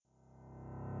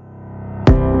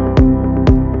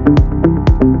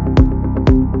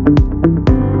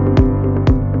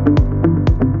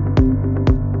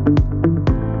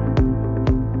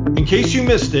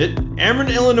missed it,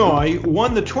 Ameren, Illinois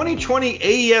won the 2020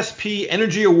 AESP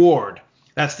Energy Award.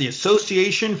 That's the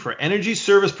Association for Energy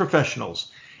Service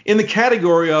Professionals, in the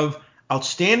category of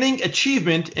Outstanding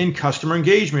Achievement in Customer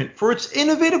Engagement for its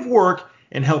innovative work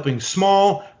in helping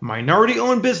small,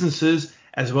 minority-owned businesses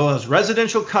as well as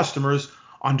residential customers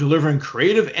on delivering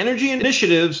creative energy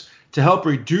initiatives to help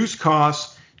reduce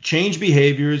costs, change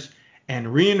behaviors,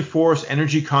 and reinforce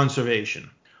energy conservation.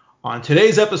 On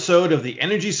today's episode of the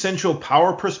Energy Central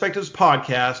Power Perspectives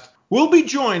podcast, we'll be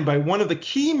joined by one of the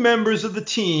key members of the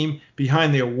team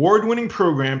behind the award-winning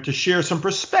program to share some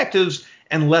perspectives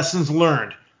and lessons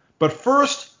learned. But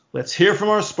first, let's hear from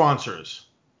our sponsors,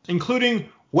 including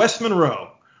West Monroe.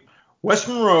 West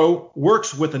Monroe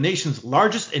works with the nation's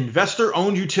largest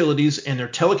investor-owned utilities in their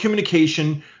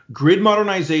telecommunication, grid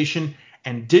modernization,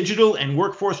 and digital and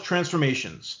workforce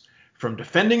transformations. From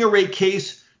defending a rate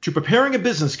case to preparing a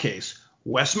business case,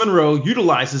 West Monroe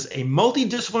utilizes a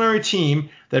multidisciplinary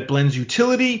team that blends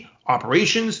utility,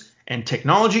 operations, and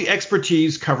technology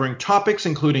expertise covering topics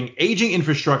including aging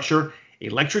infrastructure,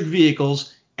 electric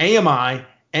vehicles, AMI,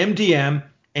 MDM,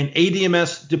 and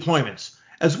ADMS deployments,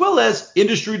 as well as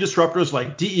industry disruptors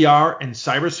like DER and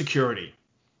cybersecurity.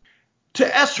 To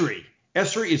Esri.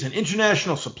 Esri is an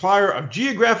international supplier of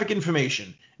geographic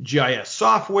information, GIS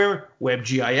software,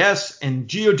 WebGIS, and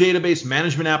geodatabase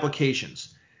management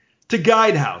applications. To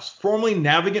Guidehouse, formerly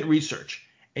Navigant Research,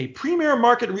 a premier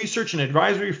market research and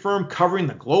advisory firm covering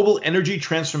the global energy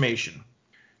transformation.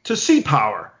 To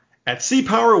CPower. At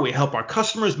CPower, we help our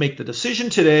customers make the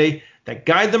decision today that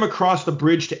guide them across the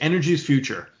bridge to energy's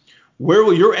future. Where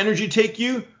will your energy take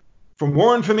you? For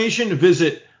more information,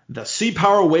 visit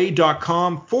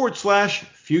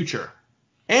thecpowerway.com/future.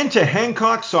 And to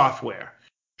Hancock Software.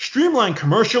 Streamline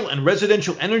commercial and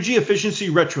residential energy efficiency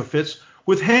retrofits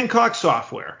with Hancock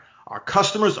Software. Our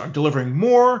customers are delivering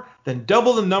more than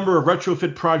double the number of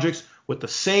retrofit projects with the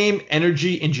same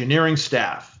energy engineering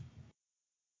staff.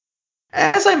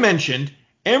 As I mentioned,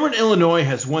 Ameren, Illinois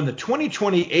has won the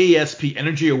 2020 AESP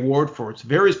Energy Award for its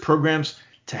various programs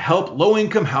to help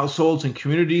low-income households and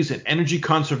communities in energy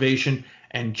conservation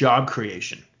and job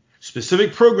creation.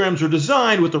 Specific programs are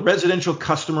designed with the residential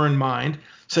customer in mind,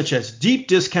 such as deep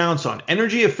discounts on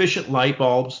energy-efficient light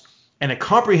bulbs and a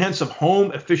comprehensive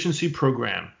home efficiency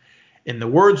program. In the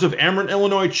words of Ameren,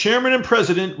 Illinois Chairman and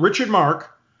President Richard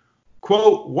Mark,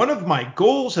 quote, "One of my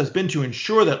goals has been to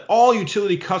ensure that all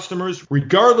utility customers,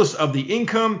 regardless of the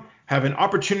income, have an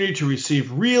opportunity to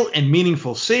receive real and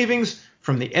meaningful savings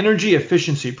from the energy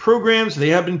efficiency programs they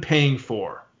have been paying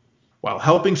for." While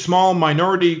helping small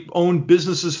minority-owned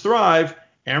businesses thrive,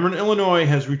 Ameren, Illinois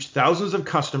has reached thousands of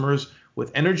customers with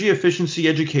energy efficiency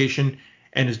education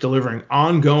and is delivering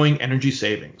ongoing energy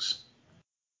savings.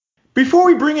 Before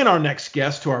we bring in our next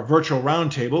guest to our virtual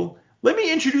roundtable, let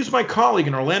me introduce my colleague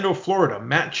in Orlando, Florida,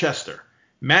 Matt Chester.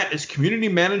 Matt is Community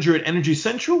Manager at Energy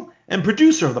Central and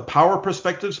producer of the Power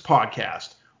Perspectives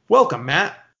podcast. Welcome,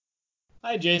 Matt.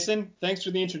 Hi, Jason. Thanks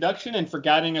for the introduction and for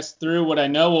guiding us through what I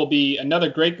know will be another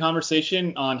great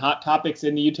conversation on hot topics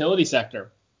in the utility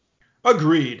sector.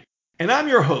 Agreed. And I'm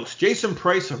your host, Jason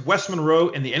Price of West Monroe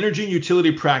in the Energy and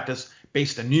Utility Practice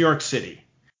based in New York City.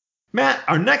 Matt,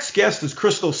 our next guest is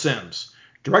Crystal Sims,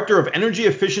 Director of Energy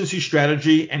Efficiency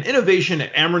Strategy and Innovation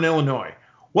at Ameren, Illinois.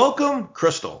 Welcome,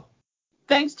 Crystal.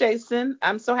 Thanks, Jason.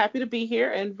 I'm so happy to be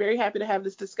here and very happy to have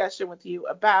this discussion with you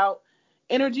about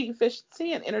energy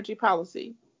efficiency and energy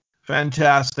policy.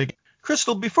 Fantastic.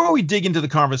 Crystal, before we dig into the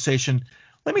conversation,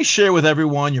 let me share with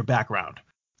everyone your background.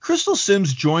 Crystal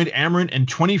Sims joined Ameren in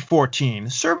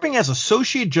 2014, serving as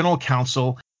Associate General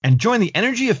Counsel, and joined the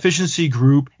Energy Efficiency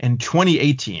Group in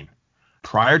 2018.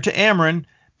 Prior to Ameren,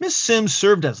 Ms. Sims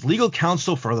served as legal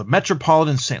counsel for the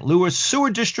Metropolitan St. Louis Sewer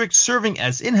District, serving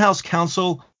as in-house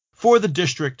counsel for the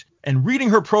district. And reading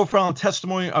her profile and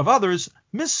testimony of others,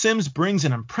 Ms. Sims brings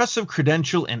an impressive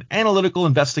credential in analytical,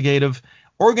 investigative,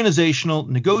 organizational,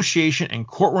 negotiation, and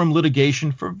courtroom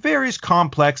litigation for various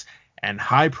complex and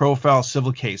high-profile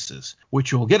civil cases,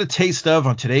 which you will get a taste of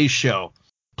on today's show.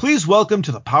 Please welcome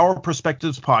to the Power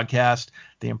Perspectives podcast,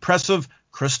 the impressive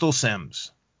Crystal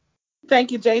Sims.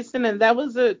 Thank you, Jason. And that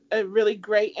was a really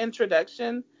great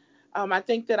introduction. I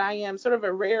think that I am sort of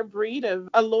a rare breed of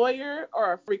a lawyer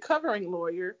or a recovering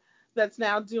lawyer that's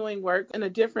now doing work in a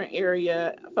different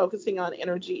area, focusing on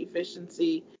energy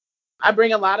efficiency. I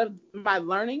bring a lot of my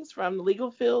learnings from the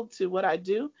legal field to what I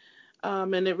do.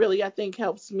 And it really, I think,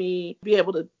 helps me be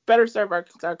able to better serve our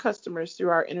customers through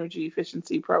our energy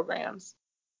efficiency programs.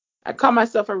 I call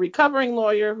myself a recovering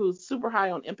lawyer who's super high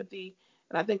on empathy.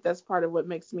 And I think that's part of what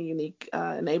makes me unique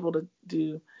and able to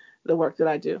do the work that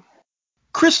I do.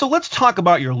 Crystal, let's talk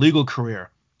about your legal career.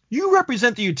 You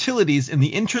represent the utilities in the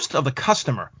interest of the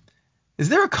customer. Is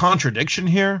there a contradiction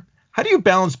here? How do you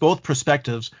balance both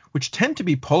perspectives, which tend to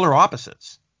be polar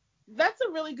opposites? That's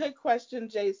a really good question,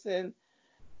 Jason.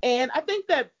 And I think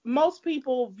that most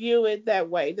people view it that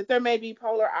way, that there may be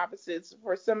polar opposites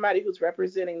for somebody who's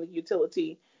representing the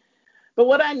utility. But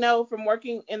what I know from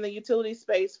working in the utility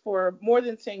space for more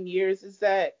than 10 years is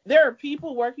that there are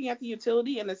people working at the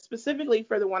utility, and specifically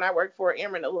for the one I work for,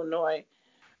 Ameren, Illinois.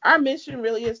 Our mission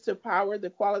really is to power the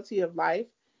quality of life.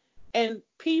 And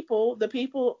people, the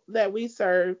people that we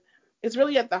serve, is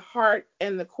really at the heart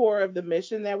and the core of the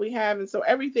mission that we have. And so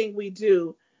everything we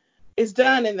do is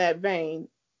done in that vein.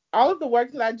 All of the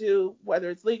work that I do, whether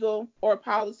it's legal or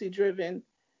policy driven,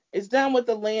 is done with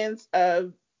the lens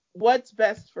of what's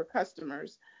best for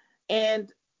customers.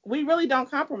 And we really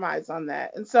don't compromise on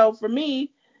that. And so for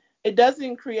me, it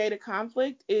doesn't create a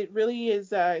conflict. It really is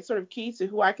sort of key to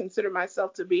who I consider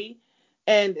myself to be.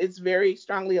 And it's very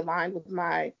strongly aligned with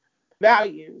my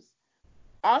values.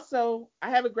 Also, I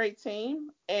have a great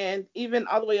team. And even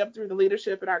all the way up through the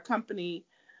leadership at our company,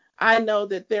 I know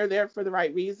that they're there for the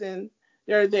right reason.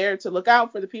 They're there to look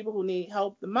out for the people who need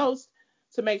help the most,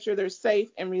 to make sure there's safe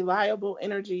and reliable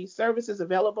energy services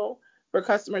available for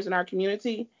customers in our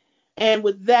community. And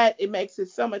with that, it makes it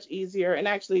so much easier and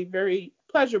actually very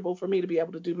pleasurable for me to be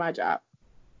able to do my job.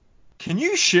 Can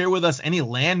you share with us any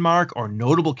landmark or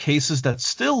notable cases that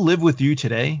still live with you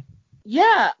today?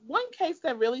 Yeah, one case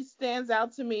that really stands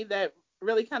out to me that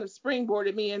really kind of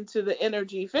springboarded me into the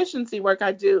energy efficiency work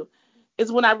I do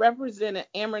is when I represented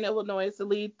Ameren, Illinois as the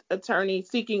lead attorney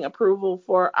seeking approval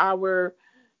for our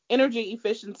energy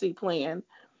efficiency plan.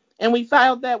 And we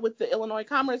filed that with the Illinois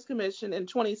Commerce Commission in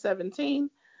 2017.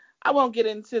 I won't get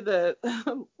into the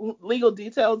legal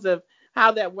details of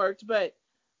how that worked, but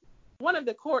one of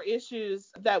the core issues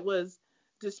that was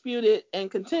disputed and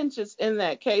contentious in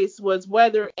that case was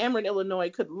whether Ameren,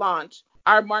 Illinois could launch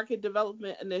our market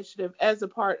development initiative as a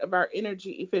part of our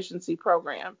energy efficiency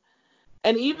program.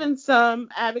 And even some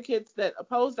advocates that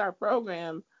opposed our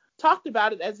program talked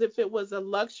about it as if it was a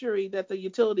luxury that the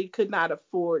utility could not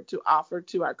afford to offer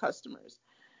to our customers.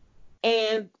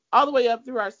 And all the way up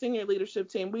through our senior leadership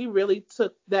team, we really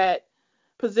took that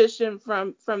position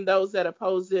from those that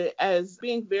opposed it as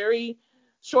being very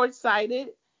short-sighted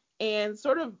and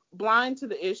sort of blind to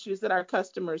the issues that our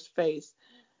customers face.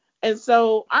 And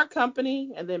so our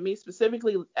company, and then me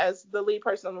specifically as the lead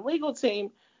person on the legal team,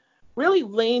 really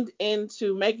leaned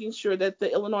into making sure that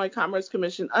the Illinois Commerce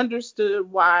Commission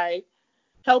understood why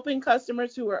helping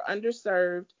customers who are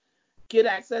underserved get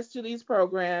access to these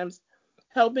programs,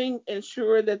 helping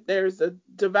ensure that there's a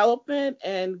development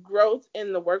and growth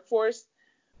in the workforce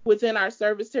within our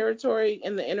service territory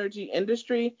in the energy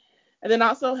industry, and then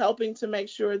also helping to make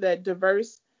sure that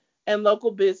diverse and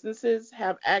local businesses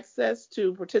have access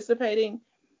to participating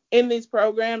in these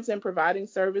programs and providing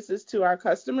services to our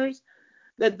customers,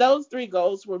 that those three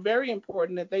goals were very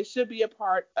important, that they should be a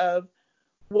part of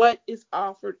what is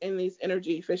offered in these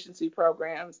energy efficiency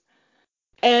programs.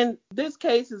 And this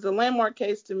case is a landmark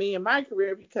case to me in my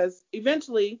career because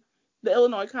eventually the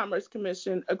Illinois Commerce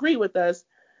Commission agreed with us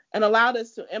and allowed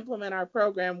us to implement our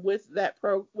program with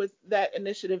that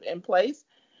initiative in place.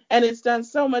 And it's done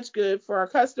so much good for our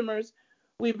customers.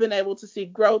 We've been able to see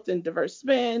growth in diverse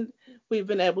spend. We've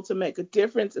been able to make a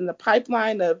difference in the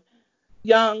pipeline of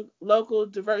young, local,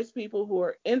 diverse people who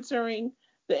are entering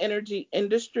the energy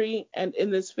industry and in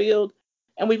this field.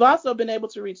 And we've also been able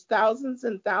to reach thousands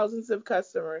and thousands of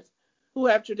customers who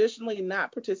have traditionally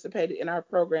not participated in our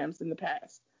programs in the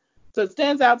past. So it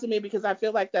stands out to me because I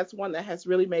feel like that's one that has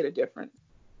really made a difference.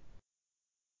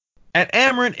 At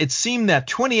Ameren, it seemed that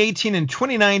 2018 and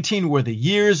 2019 were the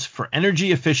years for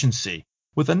energy efficiency,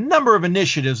 with a number of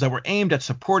initiatives that were aimed at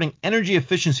supporting energy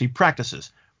efficiency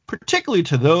practices, particularly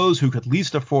to those who could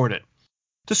least afford it.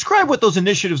 Describe what those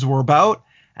initiatives were about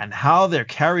and how they're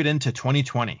carried into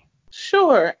 2020.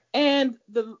 Sure. And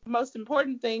the most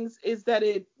important things is that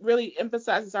it really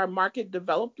emphasizes our market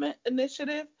development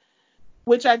initiative,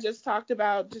 which I just talked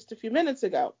about just a few minutes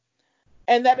ago.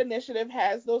 And that initiative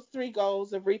has those three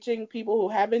goals of reaching people who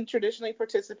haven't traditionally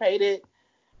participated,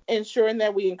 ensuring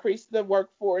that we increase the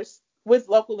workforce with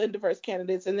local and diverse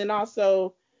candidates, and then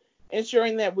also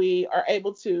ensuring that we are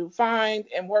able to find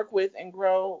and work with and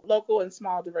grow local and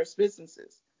small diverse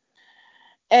businesses.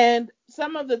 And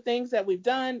some of the things that we've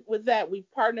done with that,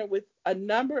 we've partnered with a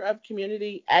number of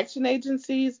community action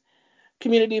agencies,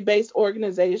 community-based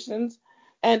organizations,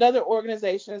 and other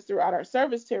organizations throughout our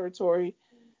service territory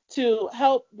to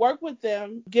help work with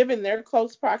them, given their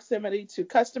close proximity to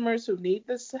customers who need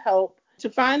this help, to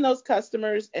find those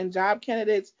customers and job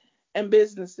candidates and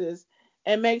businesses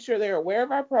and make sure they're aware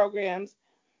of our programs.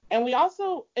 And we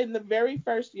also, in the very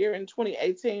first year in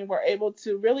 2018, were able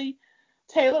to really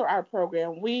tailor our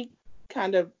program. We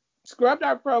kind of scrubbed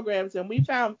our programs and we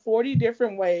found 40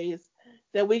 different ways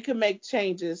that we could make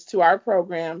changes to our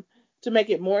program to make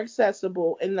it more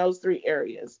accessible in those three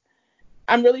areas.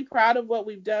 I'm really proud of what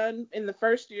we've done. In the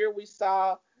first year, we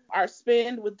saw our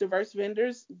spend with diverse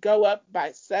vendors go up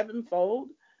by sevenfold,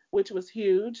 which was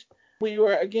huge. We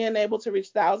were again able to reach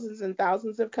thousands and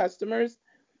thousands of customers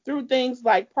through things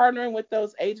like partnering with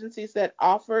those agencies that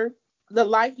offer the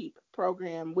LIHEAP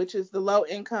program, which is the low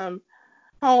income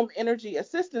home energy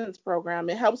assistance program.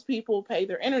 It helps people pay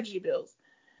their energy bills.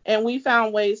 And we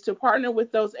found ways to partner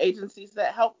with those agencies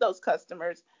that help those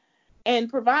customers and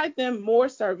provide them more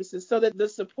services so that the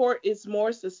support is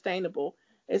more sustainable.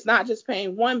 It's not just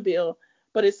paying one bill,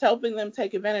 but it's helping them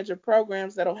take advantage of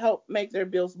programs that'll help make their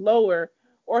bills lower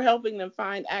or helping them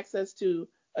find access to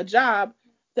a job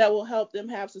that will help them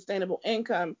have sustainable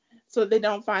income so that they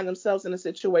don't find themselves in a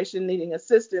situation needing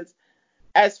assistance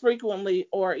as frequently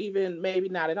or even maybe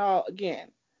not at all again.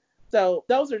 So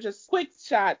those are just quick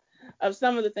shot of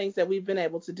some of the things that we've been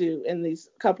able to do in these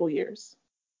couple years.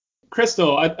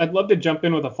 Crystal, I'd love to jump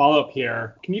in with a follow-up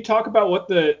here. Can you talk about what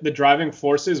the driving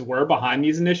forces were behind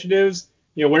these initiatives?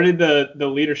 You know, where did the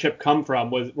leadership come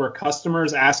from? Were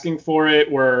customers asking for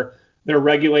it? Were there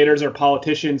regulators or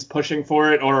politicians pushing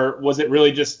for it? Or was it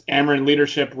really just Ameren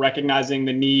leadership recognizing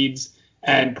the needs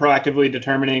and proactively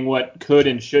determining what could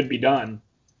and should be done?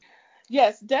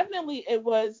 Yes, definitely it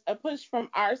was a push from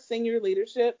our senior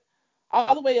leadership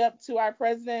all the way up to our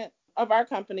president of our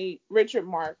company, Richard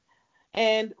Mark.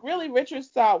 And really, Richard's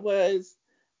thought was,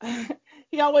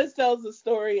 he always tells the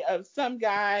story of some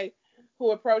guy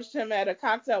who approached him at a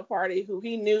cocktail party who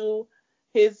he knew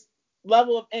his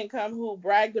level of income, who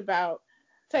bragged about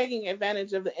taking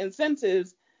advantage of the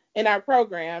incentives in our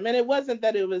program. And it wasn't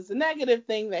that it was a negative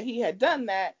thing that he had done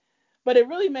that, but it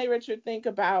really made Richard think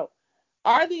about,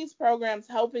 are these programs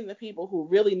helping the people who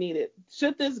really need it?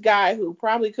 Should this guy who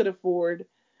probably could afford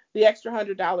the extra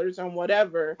 $100 on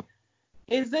whatever,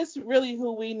 is this really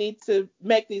who we need to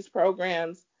make these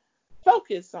programs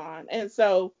focus on? And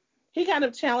so he kind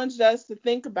of challenged us to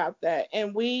think about that.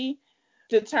 And we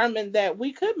determined that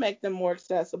we could make them more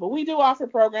accessible. We do offer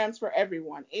programs for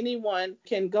everyone. Anyone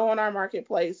can go on our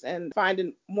marketplace and find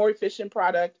a more efficient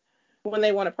product when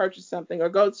they want to purchase something, or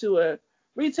go to a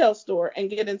retail store and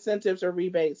get incentives or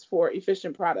rebates for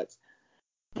efficient products.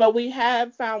 But we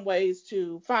have found ways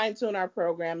to fine tune our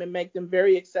program and make them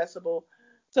very accessible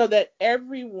so that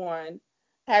everyone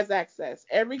has access.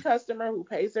 Every customer who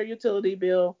pays their utility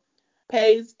bill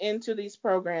pays into these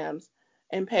programs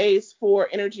and pays for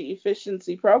energy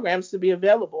efficiency programs to be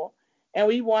available. And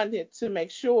we wanted to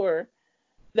make sure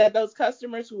that those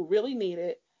customers who really need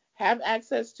it have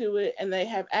access to it, and they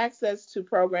have access to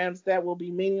programs that will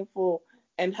be meaningful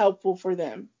and helpful for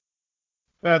them.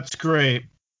 That's great.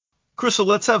 Crystal,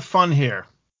 let's have fun here.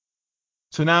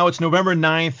 So now it's November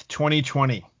 9th,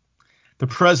 2020. The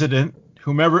president,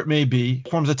 whomever it may be,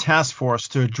 forms a task force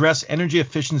to address energy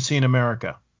efficiency in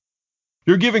America.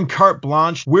 You're given carte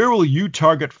blanche. Where will you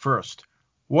target first?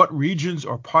 What regions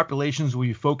or populations will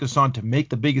you focus on to make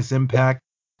the biggest impact?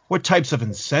 What types of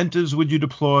incentives would you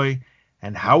deploy?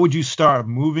 And how would you start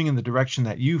moving in the direction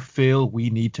that you feel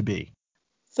we need to be?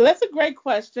 So that's a great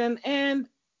question. And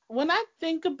when I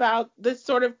think about this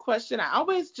sort of question, I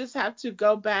always just have to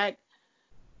go back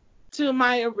to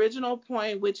my original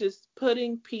point, which is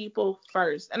putting people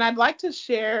first. And I'd like to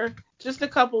share just a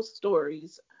couple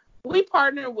stories. We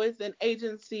partner with an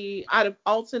agency out of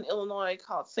Alton, Illinois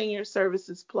called Senior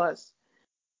Services Plus.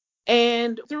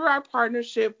 And through our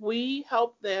partnership, we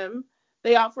help them.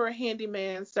 They offer a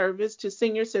handyman service to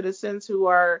senior citizens who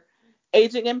are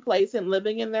aging in place and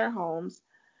living in their homes,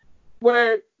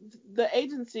 where the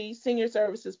agency, Senior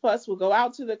Services Plus, will go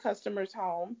out to the customer's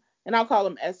home, and I'll call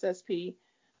them SSP.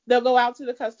 They'll go out to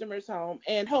the customer's home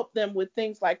and help them with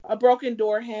things like a broken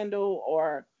door handle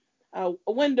or a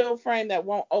window frame that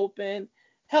won't open,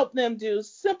 help them do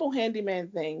simple handyman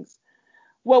things.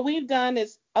 What we've done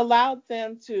is allowed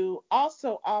them to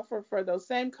also offer for those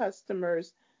same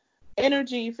customers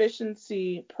energy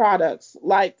efficiency products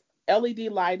like LED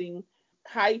lighting,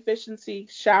 high efficiency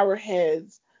shower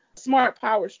heads, smart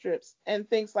power strips, and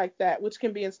things like that, which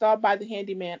can be installed by the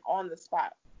handyman on the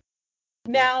spot.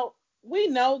 Now, we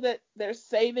know that there's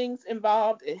savings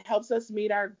involved. It helps us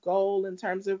meet our goal in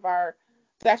terms of our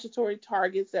statutory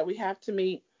targets that we have to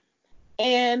meet.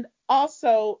 And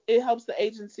also, it helps the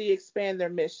agency expand their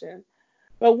mission.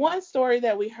 But one story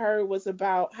that we heard was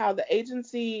about how the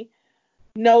agency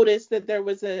noticed that there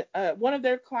was one of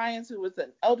their clients who was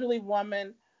an elderly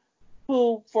woman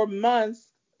who for months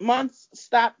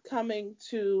stopped coming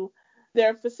to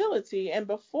their facility. And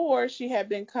before, she had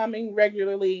been coming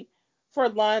regularly for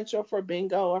lunch or for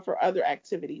bingo or for other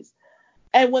activities.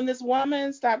 And when this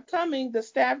woman stopped coming, the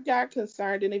staff got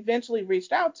concerned and eventually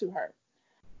reached out to her.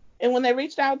 And when they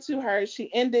reached out to her, she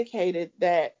indicated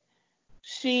that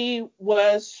she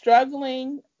was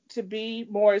struggling to be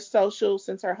more social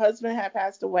since her husband had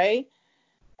passed away,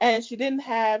 and she didn't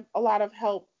have a lot of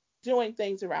help doing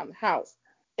things around the house.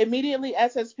 Immediately,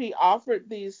 SSP offered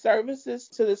these services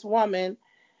to this woman,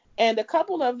 and a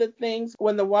couple of the things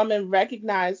when the woman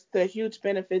recognized the huge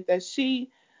benefit that she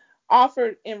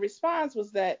offered in response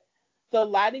was that the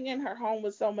lighting in her home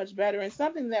was so much better. And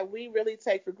something that we really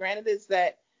take for granted is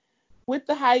that with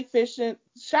the high efficient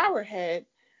shower head,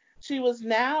 she was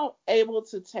now able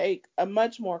to take a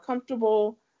much more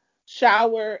comfortable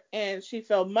shower, and she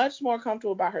felt much more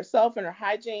comfortable about herself and her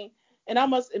hygiene, and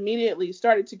almost immediately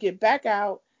started to get back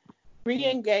out,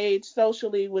 re-engage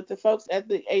socially with the folks at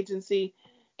the agency,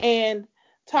 and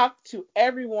talk to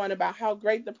everyone about how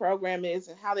great the program is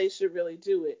and how they should really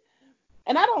do it.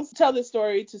 And I don't tell this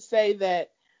story to say that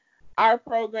our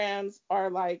programs are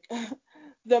like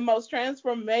the most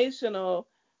transformational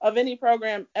of any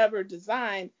program ever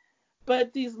designed,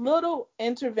 but these little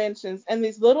interventions and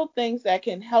these little things that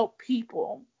can help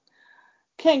people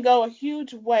can go a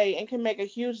huge way and can make a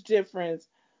huge difference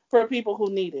for people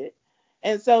who need it.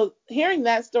 And so hearing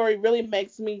that story really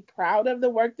makes me proud of the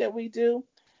work that we do.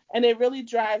 And it really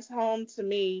drives home to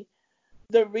me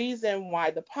the reason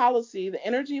why the policy, the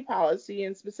energy policy,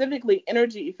 and specifically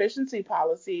energy efficiency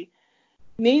policy,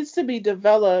 needs to be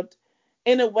developed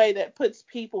in a way that puts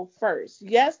people first.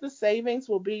 Yes, the savings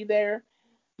will be there.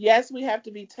 Yes, we have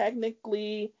to be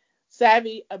technically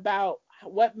savvy about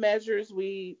what measures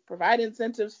we provide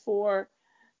incentives for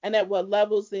and at what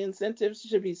levels the incentives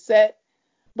should be set.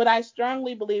 But I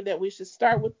strongly believe that we should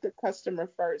start with the customer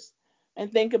first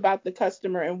and think about the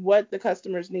customer and what the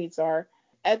customer's needs are.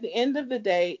 At the end of the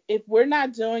day, if we're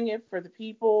not doing it for the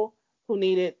people who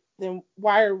need it, then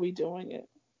why are we doing it?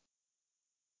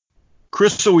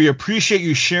 Crystal, we appreciate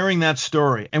you sharing that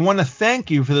story and want to thank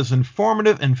you for this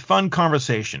informative and fun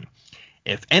conversation.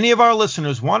 If any of our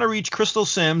listeners want to reach Crystal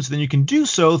Sims, then you can do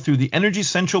so through the Energy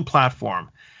Central platform.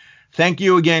 Thank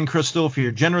you again, Crystal, for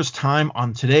your generous time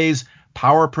on today's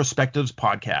Power Perspectives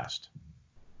podcast.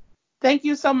 Thank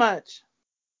you so much.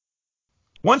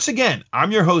 Once again,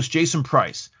 I'm your host, Jason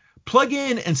Price. Plug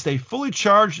in and stay fully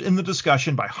charged in the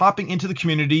discussion by hopping into the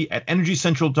community at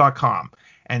energycentral.com.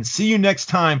 And see you next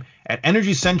time at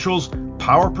Energy Central's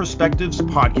Power Perspectives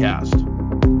podcast.